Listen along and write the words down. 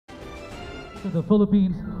of the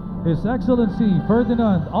Philippines, His Excellency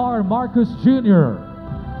Ferdinand R. Marcos Jr.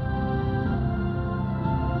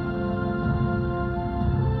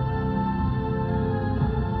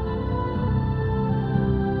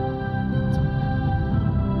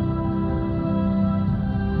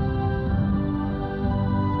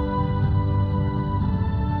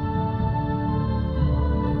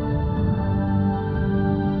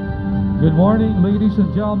 Good morning, ladies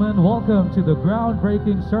and gentlemen. Welcome to the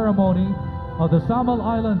groundbreaking ceremony of the Samal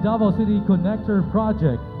Island-Davao City Connector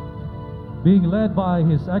project, being led by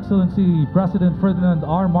His Excellency President Ferdinand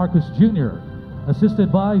R. Marcos Jr.,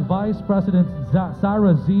 assisted by Vice President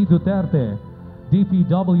Sara Z. Duterte,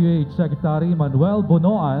 DPWH Secretary Manuel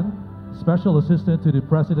Bonoan, Special Assistant to the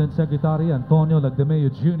President Secretary Antonio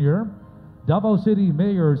Lagdameo Jr., Davao City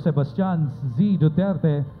Mayor Sebastian Z.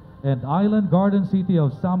 Duterte, and Island Garden City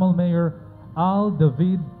of Samal Mayor Al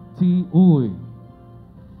David T. Uy.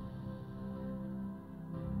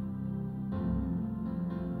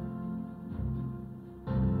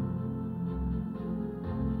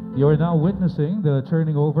 You are now witnessing the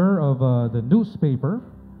turning over of the newspaper,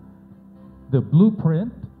 the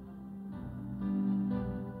blueprint,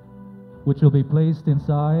 which will be placed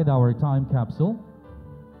inside our time capsule.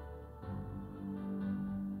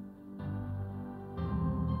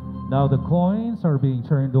 Now the coins are being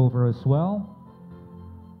turned over as well.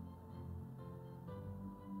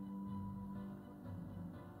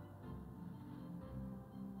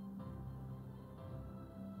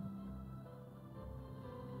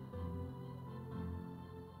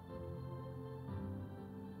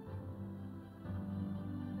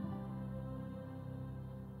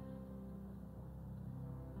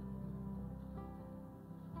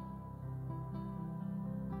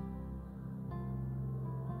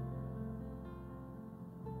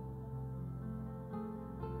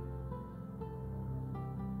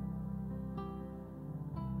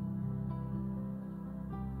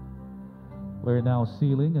 We're now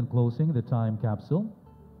sealing and closing the time capsule.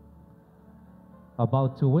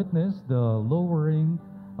 About to witness the lowering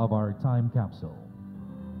of our time capsule.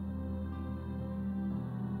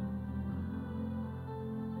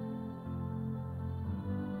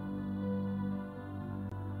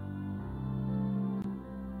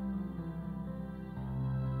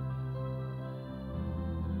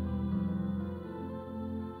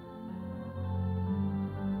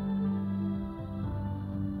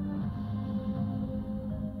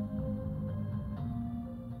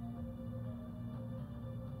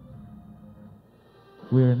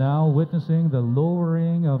 We are now witnessing the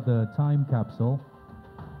lowering of the time capsule.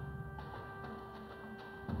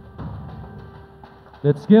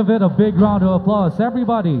 Let's give it a big round of applause,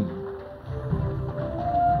 everybody.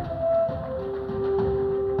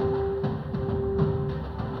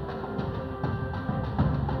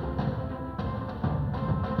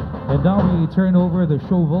 And now we turn over the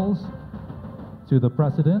shovels to the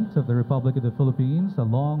President of the Republic of the Philippines,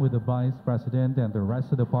 along with the Vice President and the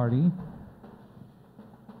rest of the party.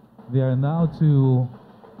 They are now to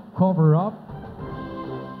cover up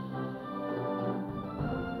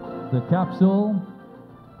the capsule.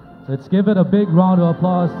 Let's give it a big round of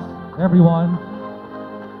applause, everyone.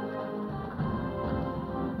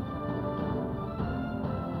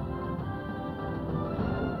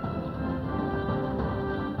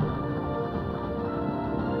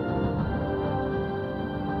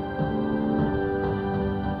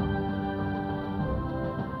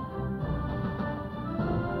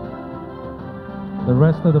 The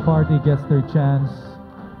rest of the party gets their chance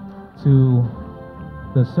to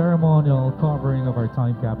the ceremonial covering of our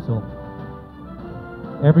time capsule.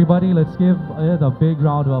 Everybody, let's give it a big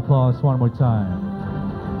round of applause one more time.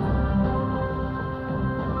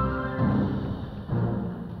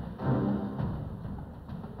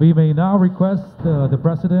 We may now request the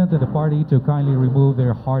President and the party to kindly remove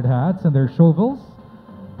their hard hats and their shovels.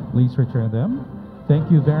 Please return them. Thank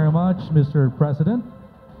you very much, Mr. President.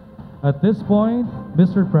 At this point,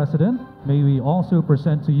 Mr. President, may we also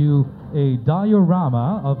present to you a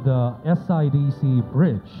diorama of the SIDC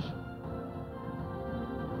bridge.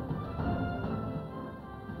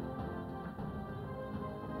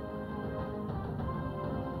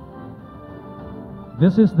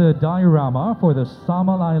 This is the diorama for the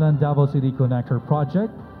Samal Island-Davao City Connector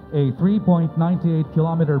project, a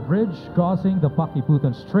 3.98-kilometer bridge crossing the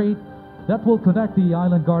Pakiputan Strait that will connect the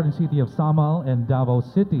island garden city of Samal and Davao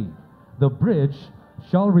City. The bridge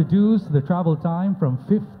shall reduce the travel time from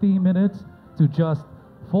 50 minutes to just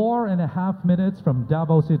 4.5 minutes from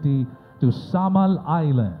Davao City to Samal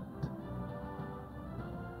Island.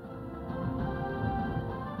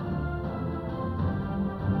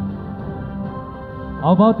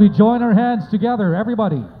 How about we join our hands together,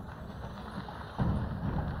 everybody?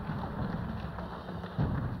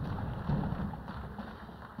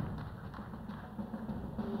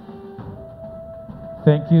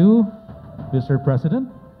 Thank you, Mr. President.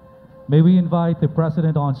 May we invite the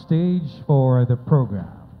President on stage for the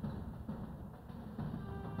program.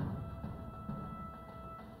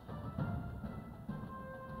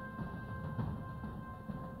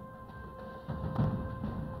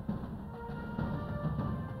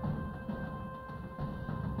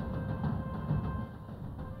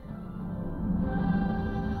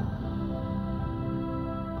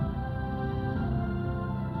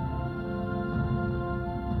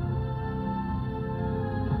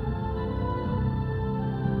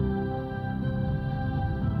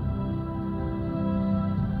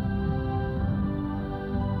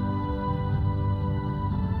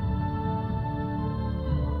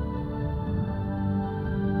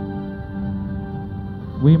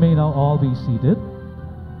 We may now all be seated.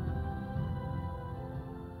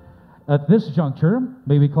 At this juncture,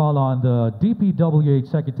 may we call on the DPWH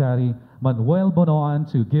Secretary Manuel Bonoan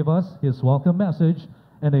to give us his welcome message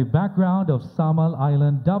and a background of Samal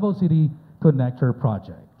Island-Davao City Connector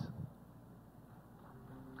project.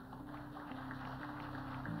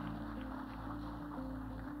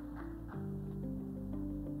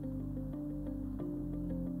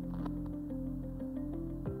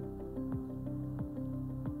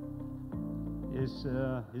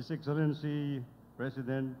 His Excellency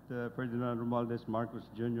President Ferdinand Marcos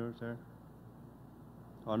Jr, sir.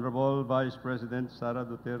 Honorable Vice President Sara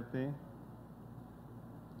Duterte,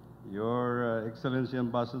 Your Excellency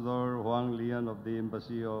Ambassador Huang Lian of the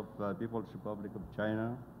Embassy of People's Republic of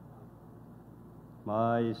China,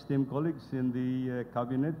 my esteemed colleagues in the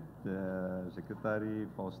Cabinet, Secretary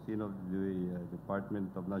Faustino of the Department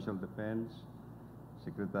of National Defense,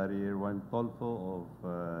 Secretary Erwan Tolfo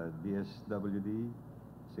of DSWD,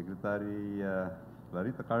 Secretary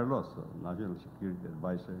Clarita Carlos, National Security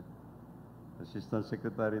Advisor, Assistant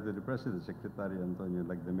Secretary to the President, Secretary Antonio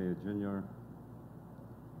Lagdameo Jr.,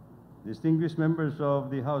 distinguished members of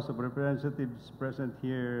the House of Representatives present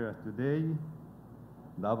here today,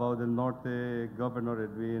 Davao del Norte Governor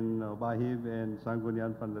Edwin Obahib and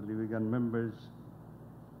Sangguniang Panlalawigan members,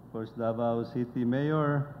 of course Davao City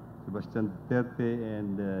Mayor Sebastian Duterte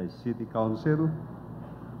and City Council,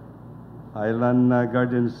 Island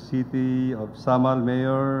Garden City of Samal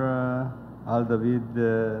Mayor Al David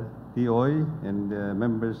Tioy and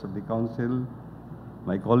members of the Council,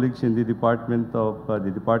 my colleagues in the Department of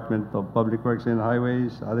Public Works and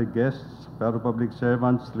Highways, other guests, fellow public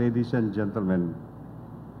servants, ladies and gentlemen.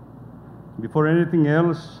 Before anything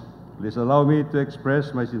else, please allow me to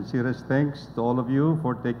express my sincerest thanks to all of you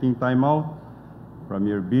for taking time out from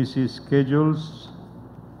your busy schedules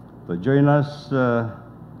to join us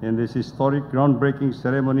in this historic groundbreaking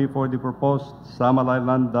ceremony for the proposed Samal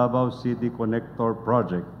Island-Davao City Connector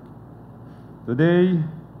project. Today,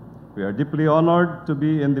 we are deeply honored to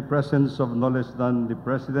be in the presence of no less than the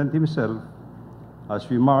President himself as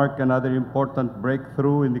we mark another important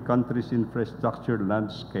breakthrough in the country's infrastructure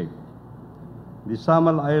landscape. The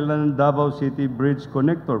Samal Island-Davao City Bridge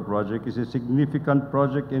Connector project is a significant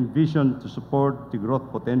project envisioned to support the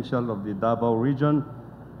growth potential of the Davao region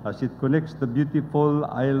as it connects the beautiful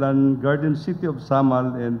island garden city of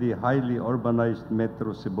Samal and the highly urbanized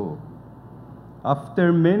Metro Cebu.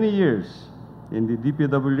 After many years in the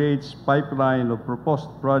DPWH pipeline of proposed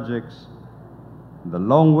projects, the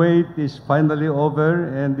long wait is finally over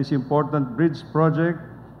and this important bridge project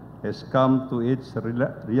has come to its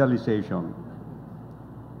realization.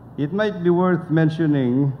 It might be worth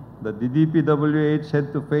mentioning that the DPWH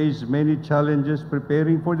had to face many challenges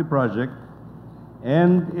preparing for the project,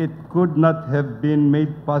 and it could not have been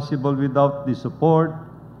made possible without the support,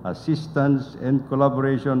 assistance, and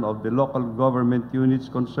collaboration of the local government units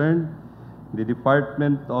concerned, the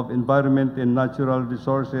Department of Environment and Natural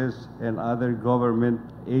Resources, and other government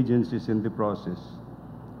agencies in the process.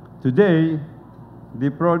 Today, the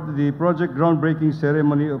project groundbreaking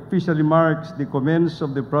ceremony officially marks the commencement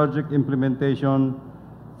of the project implementation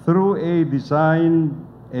through a design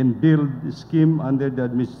and build scheme under the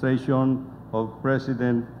administration of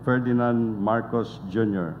President Ferdinand Marcos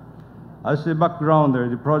Jr. As a backgrounder,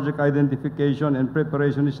 the project identification and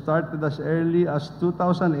preparation started as early as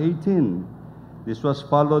 2018. This was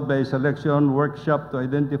followed by a selection workshop to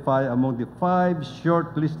identify among the 5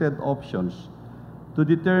 shortlisted options to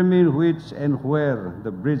determine which and where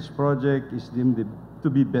the bridge project is deemed to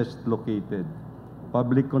be best located.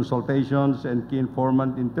 Public consultations and key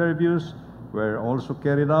informant interviews were also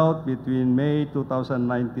carried out between May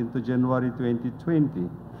 2019 to January 2020.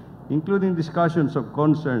 including discussions of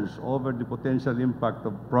concerns over the potential impact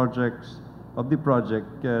of the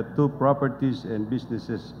project to properties and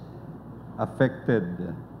businesses affected.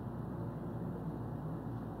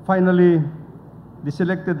 Finally, the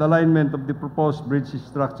selected alignment of the proposed bridge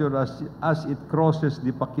structure as it crosses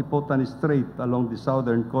the Pakipotan Strait along the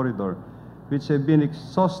southern corridor, which have been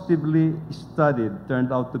exhaustively studied,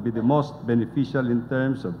 turned out to be the most beneficial in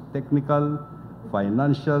terms of technical,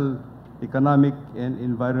 financial, economic, and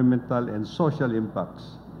environmental and social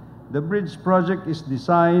impacts. The bridge project is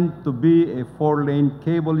designed to be a 4-lane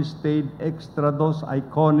cable-stayed extra-dos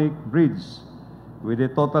iconic bridge with a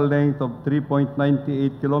total length of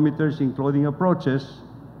 3.98 kilometers, including approaches,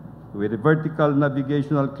 with a vertical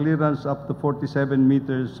navigational clearance up to 47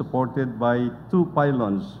 meters, supported by 2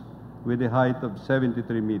 pylons with a height of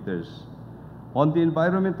 73 meters. On the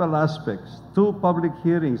environmental aspects, 2 public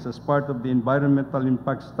hearings as part of the environmental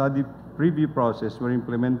impact study review process were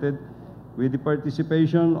implemented with the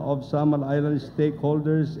participation of Samal Island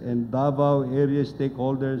stakeholders and Davao area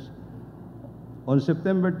stakeholders on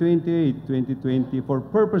September 28, 2020 for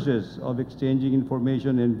purposes of exchanging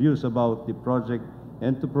information and views about the project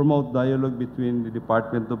and to promote dialogue between the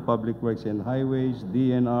Department of Public Works and Highways,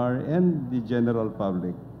 DNR, and the general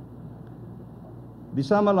public. The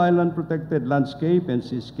Samal Island Protected Landscape and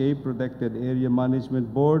Seascape Protected Area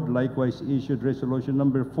Management Board likewise issued Resolution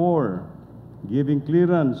Number 4, giving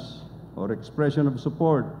clearance or expression of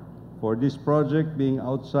support for this project being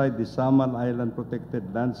outside the Samal Island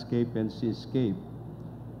Protected Landscape and Seascape.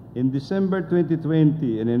 In December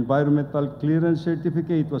 2020, an environmental clearance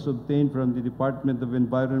certificate was obtained from the Department of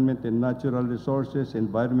Environment and Natural Resources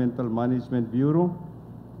Environmental Management Bureau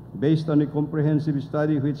based on a comprehensive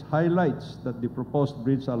study which highlights that the proposed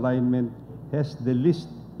bridge alignment has the least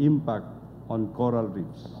impact on coral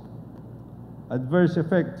reefs. Adverse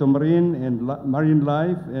effects on marine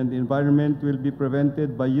life and the environment will be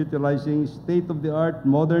prevented by utilizing state-of-the-art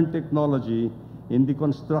modern technology in the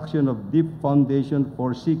construction of deep foundation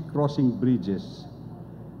for sea crossing bridges.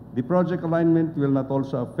 The project alignment will not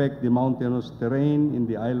also affect the mountainous terrain in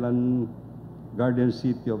the island garden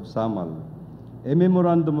city of Samal. A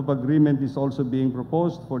memorandum of agreement is also being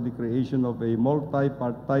proposed for the creation of a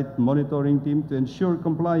multi-party monitoring team to ensure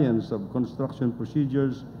compliance of construction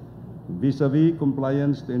procedures vis-a-vis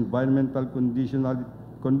compliance to environmental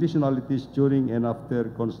conditionalities during and after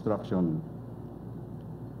construction.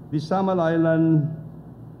 The Samal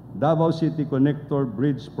Island-Davao City Connector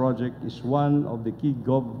Bridge project is one of the key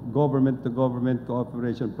government-to-government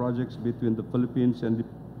cooperation projects between the Philippines and the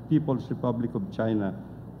People's Republic of China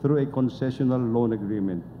through a concessional loan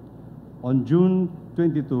agreement. On June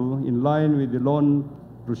 22, in line with the loan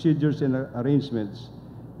procedures and arrangements,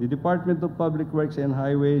 the Department of Public Works and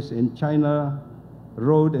Highways and China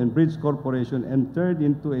Road and Bridge Corporation entered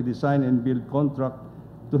into a design and build contract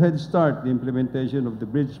to head start the implementation of the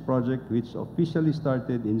bridge project, which officially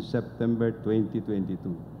started in September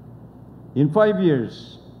 2022. In 5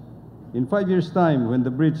 years time, when the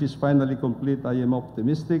bridge is finally complete, I am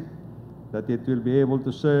optimistic that it will be able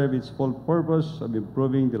to serve its full purpose of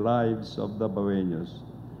improving the lives of the Davaoeños.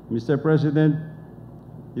 Mr. President,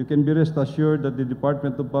 you can be rest assured that the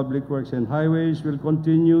Department of Public Works and Highways will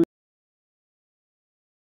continue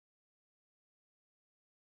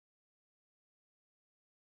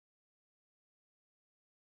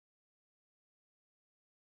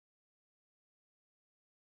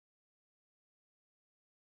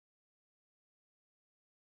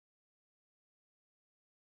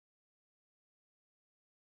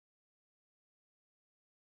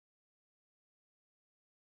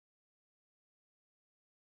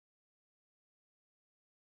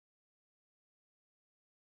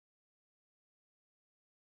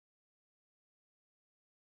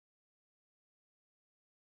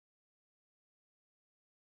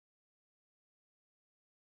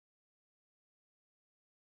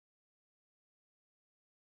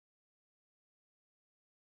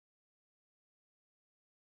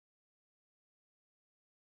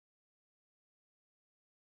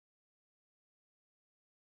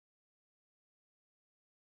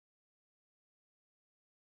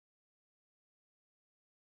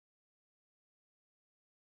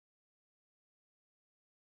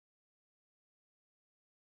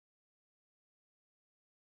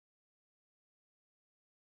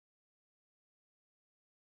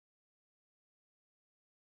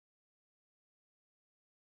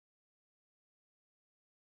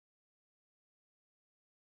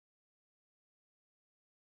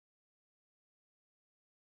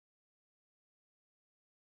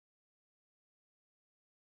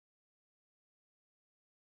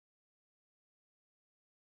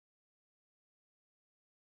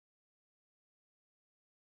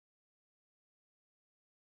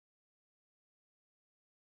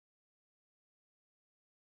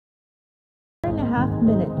 2.5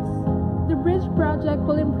 minutes. The bridge project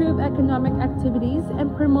will improve economic activities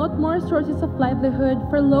and promote more sources of livelihood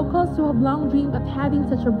for locals who have long dreamed of having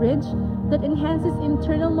such a bridge that enhances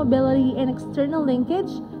internal mobility and external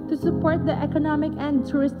linkage to support the economic and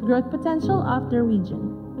tourist growth potential of the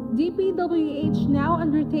region. DPWH now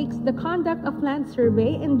undertakes the conduct of land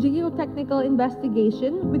survey and geotechnical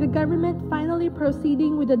investigation, with the government finally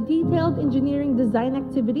proceeding with the detailed engineering design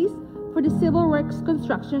activities for the civil works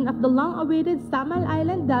construction of the long-awaited Samal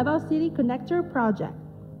Island-Davao City Connector project.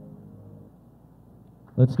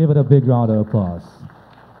 Let's give it a big round of applause.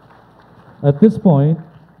 At this point,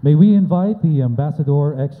 may we invite the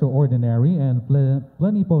Ambassador Extraordinary and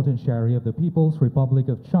Plenipotentiary of the People's Republic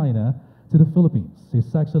of China to the Philippines,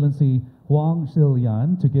 His Excellency Huang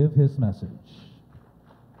Xilian, to give his message.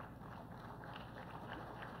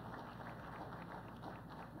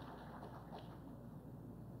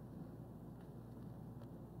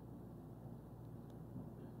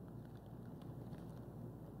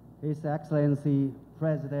 His Excellency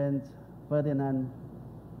President Ferdinand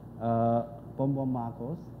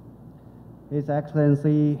Marcos, His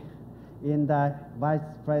Excellency Vice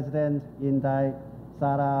President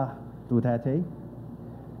Inday-Sarah,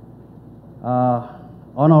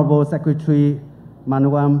 Honorable Secretary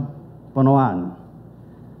Manuel Bonoan,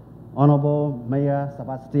 Honorable Mayor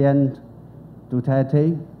Sebastian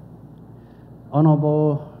Duterte,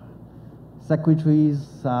 Honorable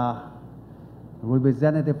Secretaries,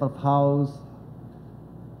 Representative of House,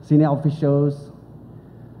 senior officials,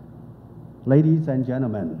 ladies and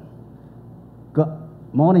gentlemen, good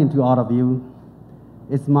morning to all of you.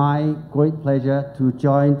 It's my great pleasure to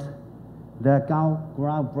join the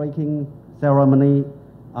groundbreaking ceremony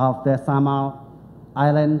of the Samal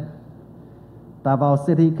Island-Davao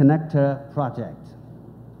City Connector project.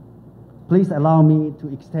 Please allow me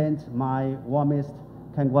to extend my warmest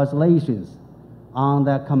congratulations on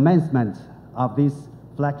the commencement of this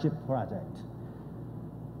flagship project,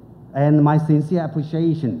 and my sincere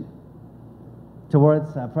appreciation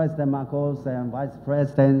towards President Marcos and Vice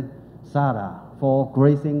President Sarah for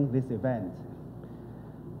gracing this event.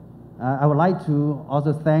 I would like to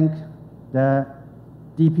also thank the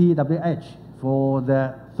DPWH for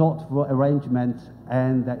the thoughtful arrangement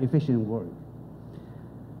and the efficient work.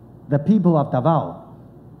 The people of Davao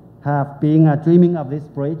have been dreaming of this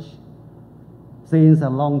bridge since a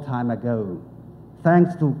long time ago,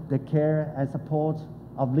 thanks to the care and support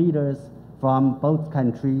of leaders from both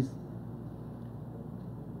countries.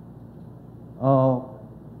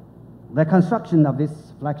 The construction of this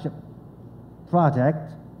flagship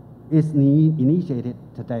project is initiated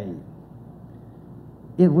today.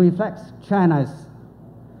 It reflects China's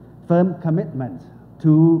firm commitment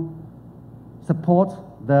to support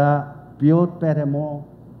the Build Better More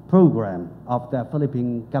program of the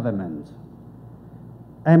Philippine government,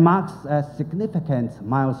 and marks a significant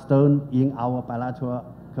milestone in our bilateral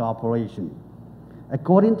cooperation.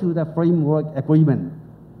 According to the framework agreement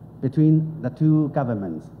between the two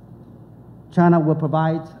governments, China will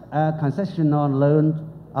provide a concessional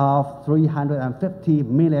loan of $350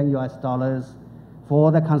 million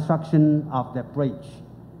for the construction of the bridge,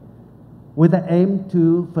 with the aim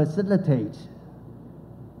to facilitate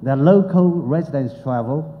the local residents'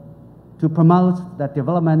 travel, to promote the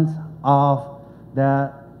development of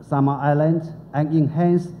the Samal Island and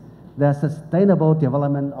enhance the sustainable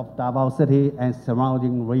development of Davao City and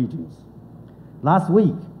surrounding regions. Last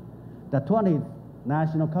week, the 20th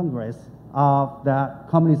National Congress of the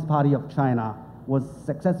Communist Party of China was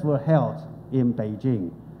successfully held in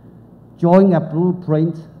Beijing, drawing a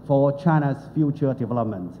blueprint for China's future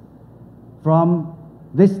development. From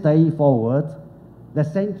this day forward, the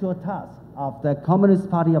central task of the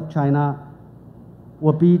Communist Party of China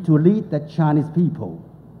will be to lead the Chinese people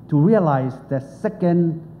to realize the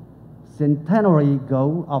second centenary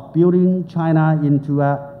goal of building China into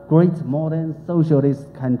a great modern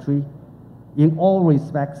socialist country in all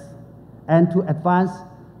respects, and to advance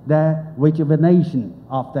the rejuvenation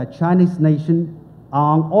of the Chinese nation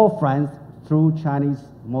on all fronts through Chinese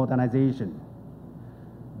modernization.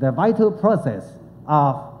 The vital process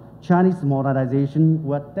of Chinese modernization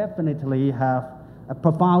will definitely have a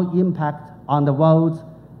profound impact on the world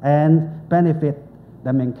and benefit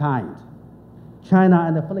the mankind. China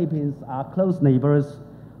and the Philippines are close neighbors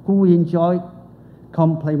who enjoy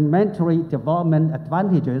complementary development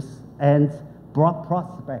advantages and broad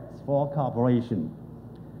prospects for cooperation.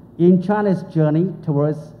 In China's journey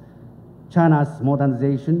towards China's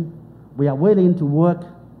modernization, we are willing to work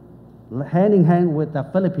hand in hand with the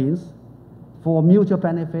Philippines for mutual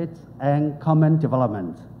benefit and common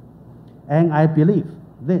development. And I believe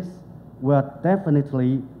this will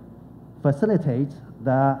definitely facilitate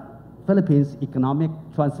the Philippines' economic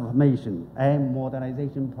transformation and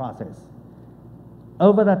modernization process.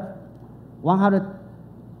 Over the 100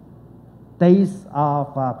 days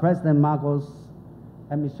of President Marcos'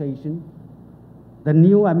 administration, the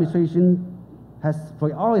new administration has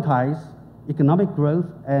prioritized economic growth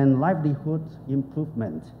and livelihood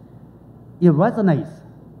improvement. It resonates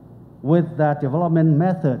with the development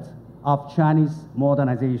methods of Chinese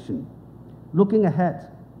modernization. Looking ahead,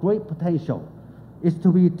 great potential is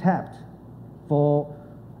to be tapped for,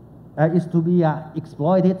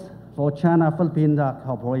 exploited for China-Philippine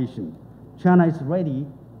cooperation. China is ready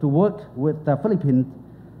to work with the Philippines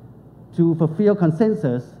to fulfill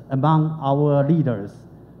consensus among our leaders,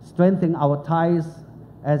 strengthen our ties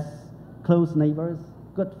as close neighbors,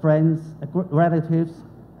 good friends, good relatives,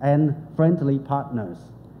 and friendly partners.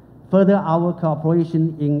 Further our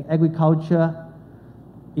cooperation in agriculture,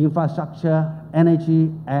 infrastructure,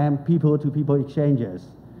 energy, and people-to-people exchanges,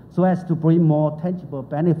 so as to bring more tangible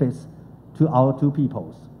benefits to our two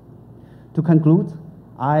peoples. To conclude,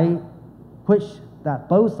 I wish that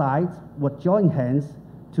both sides would join hands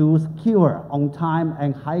to secure on time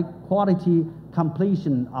and high quality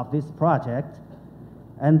completion of this project,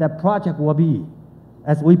 and the project will be,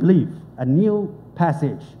 as we believe, a new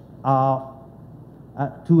passage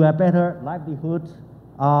to a better livelihood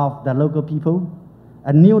of the local people,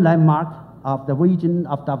 a new landmark of the region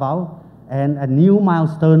of Davao, and a new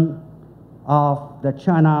milestone of the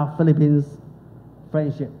China-Philippines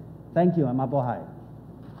friendship. Thank you, and mabuhay.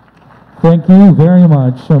 Thank you very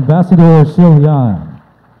much, Ambassador Silian.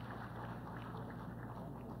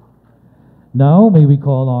 Now, may we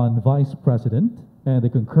call on Vice President and the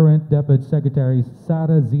concurrent Deputy Secretary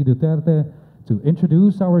Sara Z. Duterte to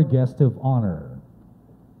introduce our guest of honor.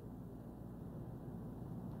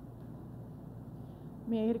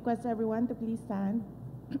 May I request everyone to please stand.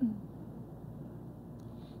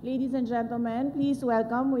 Ladies and gentlemen, please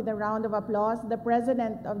welcome with a round of applause the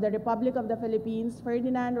President of the Republic of the Philippines,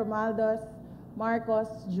 Ferdinand Marcos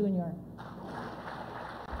Jr.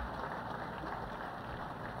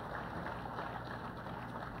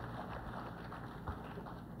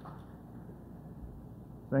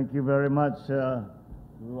 Thank you very much to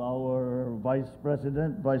our Vice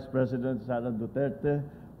President Sara Duterte.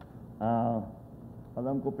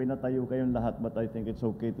 Alam ko pinatayo kayong lahat, but I think it's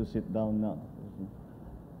okay to sit down now.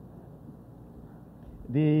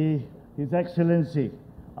 His Excellency,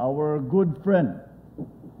 our good friend,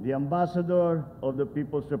 the Ambassador of the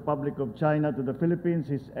People's Republic of China to the Philippines,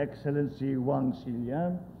 His Excellency Wang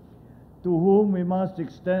Xilian, to whom we must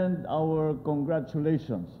extend our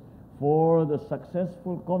congratulations for the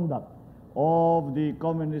successful conduct of the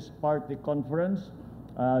Communist Party Conference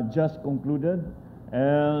just concluded,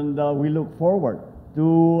 and we look forward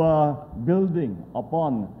to building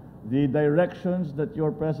upon the directions that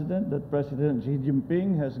your President, President Xi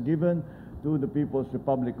Jinping, has given to the People's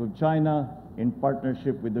Republic of China in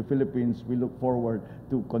partnership with the Philippines. We look forward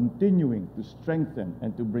to continuing to strengthen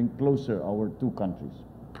and to bring closer our two countries.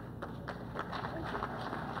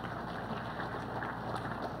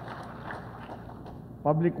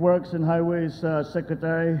 Public Works and Highways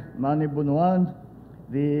Secretary Manny Bunuan,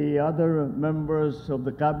 the other members of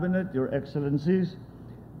the Cabinet, Your Excellencies,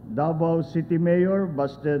 Davao City Mayor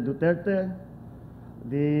Baste Duterte,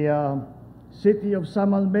 the City of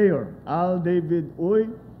Samal Mayor Al David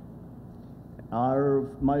Uy,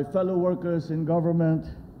 my fellow workers in government,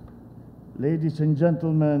 ladies and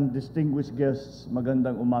gentlemen, distinguished guests,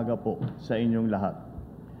 magandang umaga po sa inyong lahat.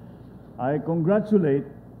 I congratulate,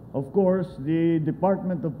 of course, the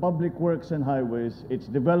Department of Public Works and Highways, its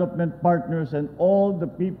development partners, and all the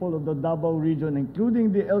people of the Davao region,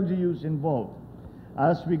 including the LGUs involved,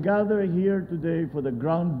 as we gather here today for the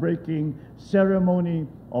groundbreaking ceremony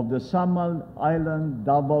of the Samal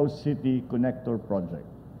Island-Davao City Connector project.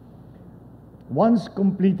 Once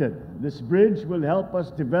completed, this bridge will help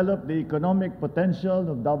us develop the economic potential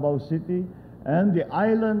of Davao City and the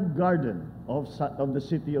island garden of the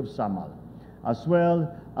city of Samal, as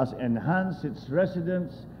well as enhance its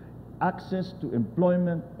residents' access to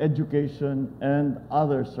employment, education, and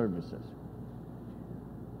other services.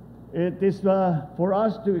 It is for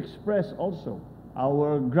us to express also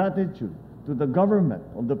our gratitude to the government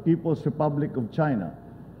of the People's Republic of China,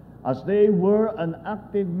 as they were an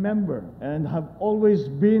active member and have always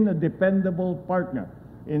been a dependable partner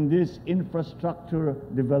in this infrastructure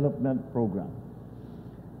development program.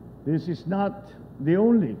 This is not the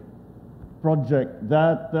only project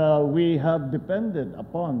that we have depended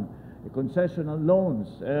upon, concessional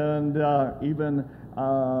loans and even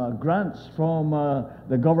grants from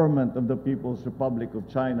the government of the People's Republic of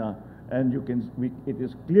China and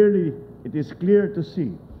it is clear to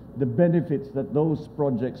see the benefits that those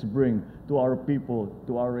projects bring to our people,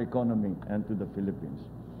 to our economy, and to the Philippines.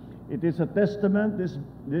 It is a testament,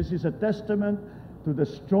 this is a testament to the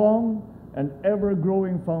strong and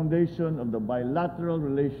ever-growing foundation of the bilateral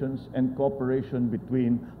relations and cooperation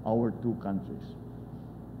between our two countries.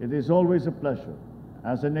 It is always a pleasure,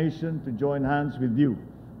 as a nation, to join hands with you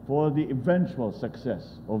for the eventual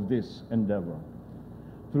success of this endeavor.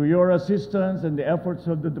 Through your assistance and the efforts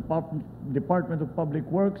of the Department of Public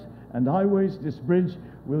Works and Highways, this bridge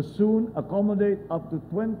will soon accommodate up to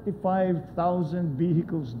 25,000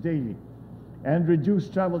 vehicles daily and reduce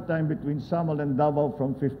travel time between Samal and Davao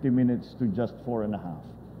from 50 minutes to just 4.5.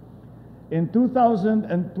 In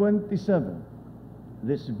 2027,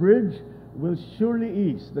 this bridge will surely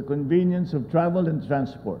ease the convenience of travel and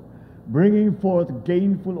transport, bringing forth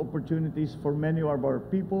gainful opportunities for many of our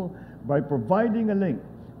people by providing a link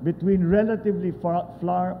between relatively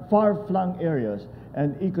far-flung areas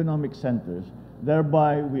and economic centers.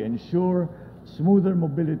 Thereby, we ensure smoother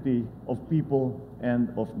mobility of people and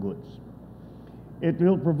of goods. It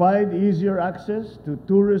will provide easier access to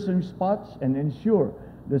tourism spots and ensure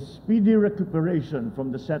the speedy recuperation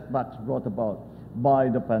from the setbacks brought about by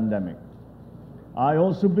the pandemic. I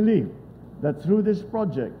also believe that through this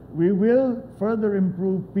project, we will further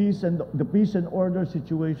improve the peace and order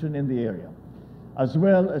situation in the area, as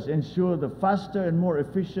well as ensure the faster and more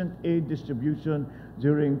efficient aid distribution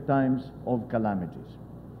during times of calamities.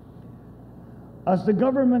 As the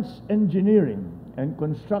government's engineering and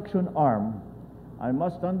construction arm, I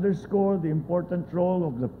must underscore the important role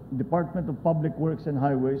of the Department of Public Works and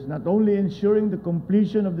Highways, not only ensuring the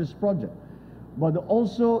completion of this project, but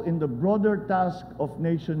also in the broader task of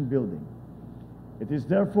nation building. It is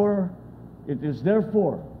therefore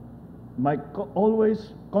my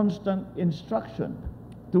always constant instruction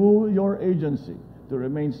to your agency to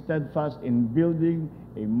remain steadfast in building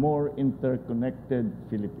a more interconnected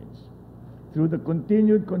Philippines. Through the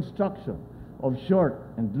continued construction of short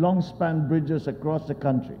and long-span bridges across the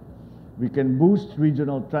country, we can boost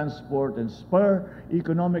regional transport and spur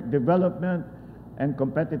economic development and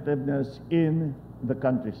competitiveness in the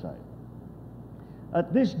countryside.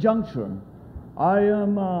 At this juncture,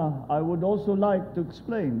 I would also like to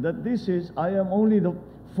explain that I am only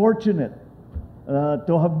fortunate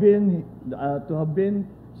to have been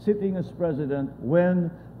sitting as president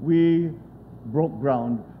when we broke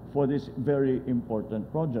ground for this very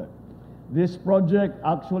important project. This project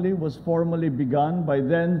actually was formally begun by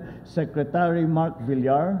then Secretary Mark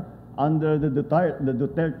Villar under the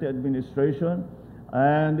Duterte administration,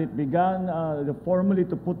 and it began formally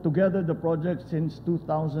to put together the project since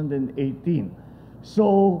 2018.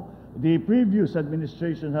 So the previous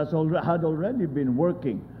administration had already been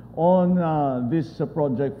working on this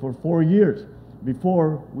project for 4 years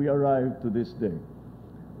before we arrived to this day.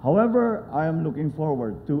 However, I am looking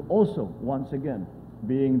forward to also, once again,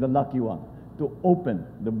 being the lucky one to open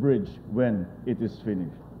the bridge when it is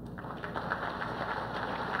finished.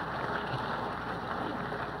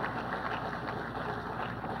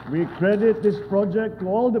 We credit this project to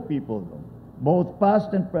all the people, both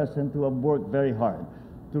past and present, who have worked very hard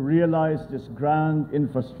to realize this grand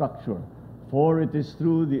infrastructure, for it is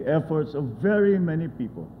through the efforts of very many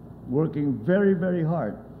people working very, very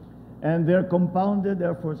hard and their compounded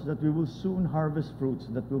efforts that we will soon harvest fruits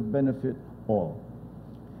that will benefit all.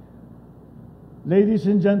 Ladies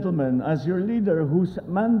and gentlemen, as your leader whose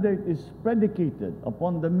mandate is predicated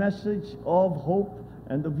upon the message of hope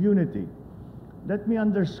and of unity, let me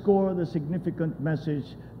underscore the significant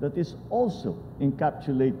message that is also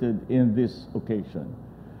encapsulated in this occasion.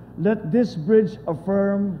 Let this bridge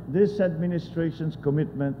affirm this administration's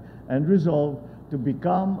commitment and resolve to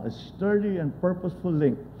become a sturdy and purposeful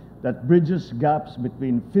link that bridges gaps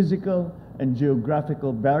between physical and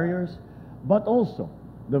geographical barriers, but also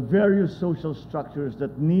the various social structures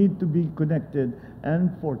that need to be connected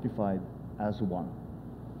and fortified as one.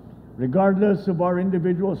 Regardless of our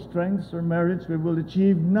individual strengths or merits, we will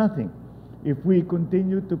achieve nothing if we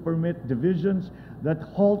continue to permit divisions that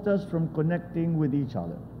halt us from connecting with each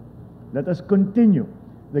other. Let us continue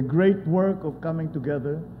the great work of coming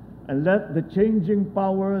together, and let the changing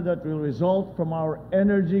power that will result from our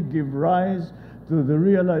energy give rise to the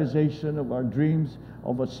realization of our dreams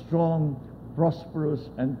of a strong, prosperous,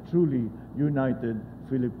 and truly united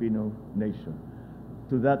Filipino nation.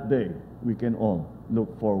 To that day, we can all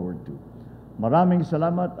look forward to. Maraming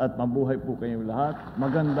salamat at mabuhay po kayong lahat.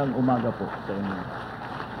 Magandang umaga po sa inyo.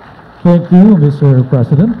 Thank you, Mr.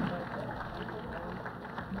 President.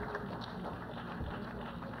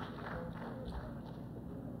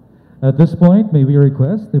 At this point, may we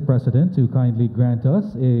request the President to kindly grant us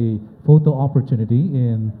a photo opportunity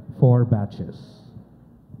in 4 batches.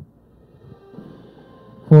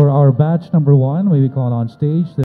 For our batch number 1, may we call on stage